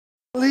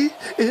Lee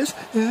is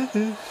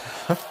we're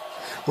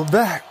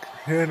back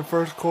here in the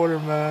first quarter,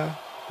 man.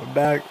 We're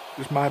back.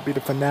 This might be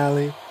the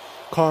finale.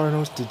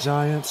 Cardinals, the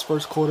Giants,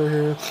 first quarter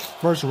here,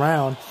 first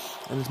round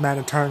in this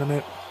Madden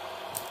tournament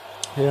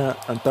here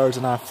on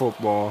Thursday Night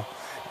Football.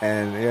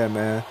 And yeah,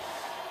 man,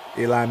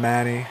 Eli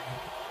Manning,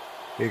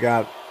 he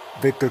got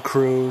Victor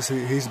Cruz.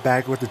 He's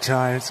back with the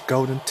Giants.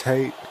 Golden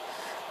Tate,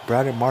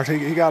 Brandon Marshall.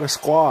 He got a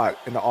squad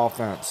in the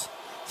offense,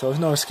 so there's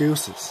no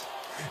excuses.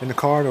 In the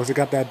Cardinals, they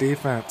got that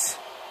defense.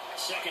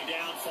 Second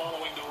down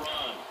following the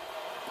run.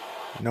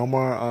 No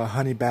more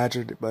Honey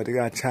Badger, but they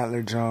got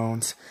Chandler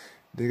Jones.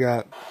 They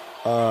got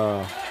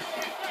oh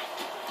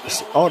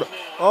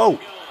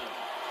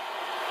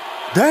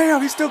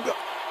damn, he's still go.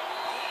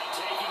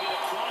 Taking it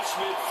across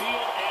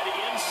midfield and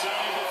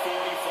inside the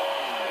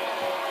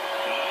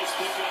 45. Nice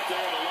pick up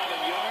there at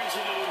 11 yards,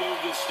 and it'll move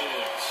the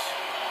sticks.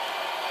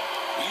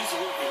 We use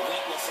the word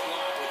relentless a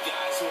lot with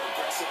guys who are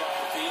aggressive on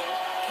the field.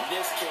 In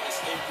this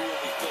case, it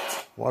really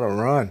fits. What a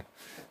run.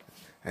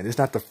 And it's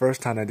not the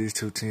first time that these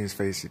two teams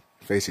face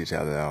each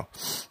other, though.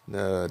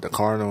 The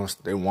Cardinals,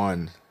 they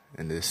won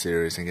in this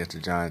series against the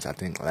Giants, I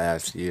think,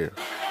 last year.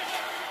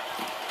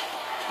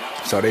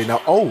 So they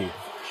know. Oh!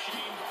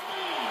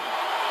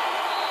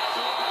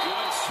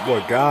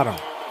 Boy, got him.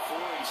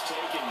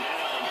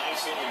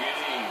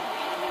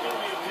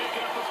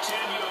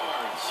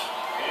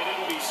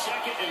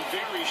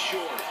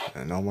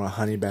 And no more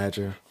Honey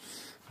Badger.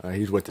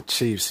 He's with the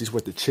Chiefs. He's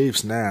with the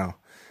Chiefs now.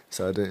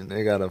 So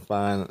they got to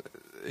find...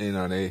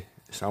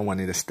 someone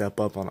need to step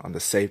up on the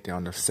safety,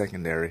 on the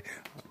secondary,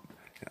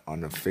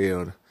 on the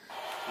field.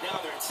 Now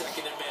they're in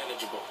second and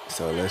manageable.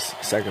 So let's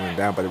second and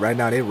down. But right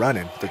now they're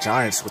running. The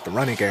Giants with the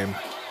running game,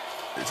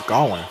 it's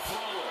going.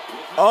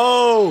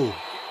 Oh!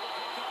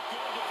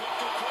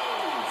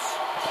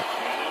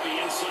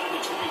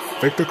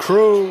 Victor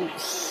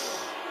Cruz.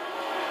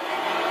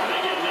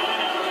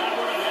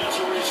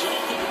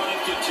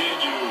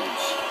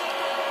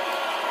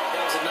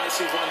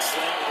 Run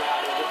slant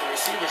route, and what the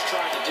receiver's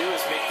trying to do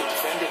is make the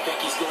defender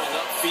think he's going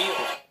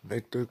upfield.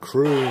 Victor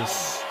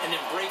Cruz. And then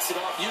breaks it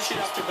off,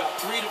 usually after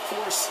about 3 to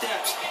 4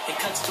 steps, and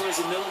cuts towards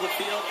the middle of the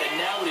field. And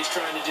now what he's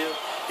trying to do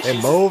is they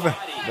moving.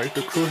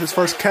 Victor Cruz, his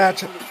first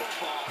catch.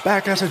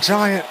 Back as a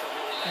Giant.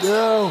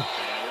 Yo.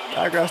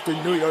 Back as the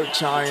New York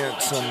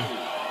Giants.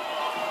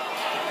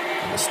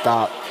 And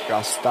stop.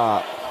 Got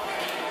stopped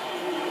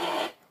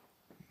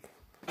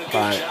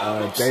by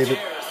David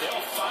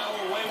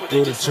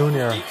Bruder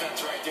Jr.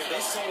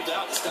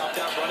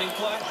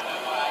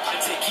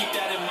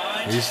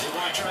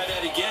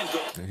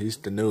 He's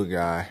the new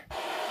guy.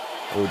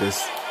 Oh,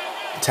 this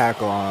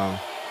tackle on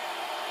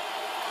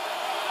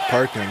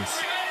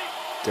Perkins.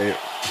 This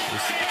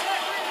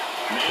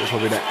will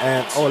be the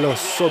end. Oh, a little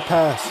short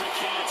pass. It's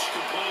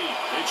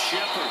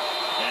Shepard,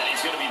 and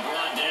he's going to be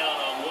brought down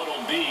on what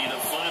will be the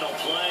final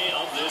play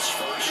of this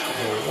first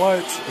quarter.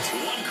 What?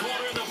 One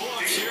quarter in the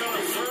books here on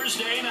a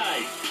Thursday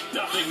night.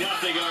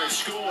 0-0 our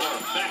score.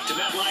 Back to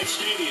MetLife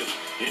Stadium.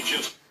 It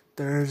just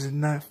Thursday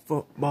Night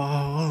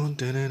Football.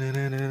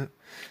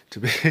 To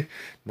be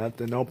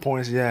nothing, no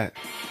points yet.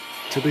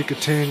 To be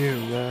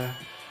continued, man.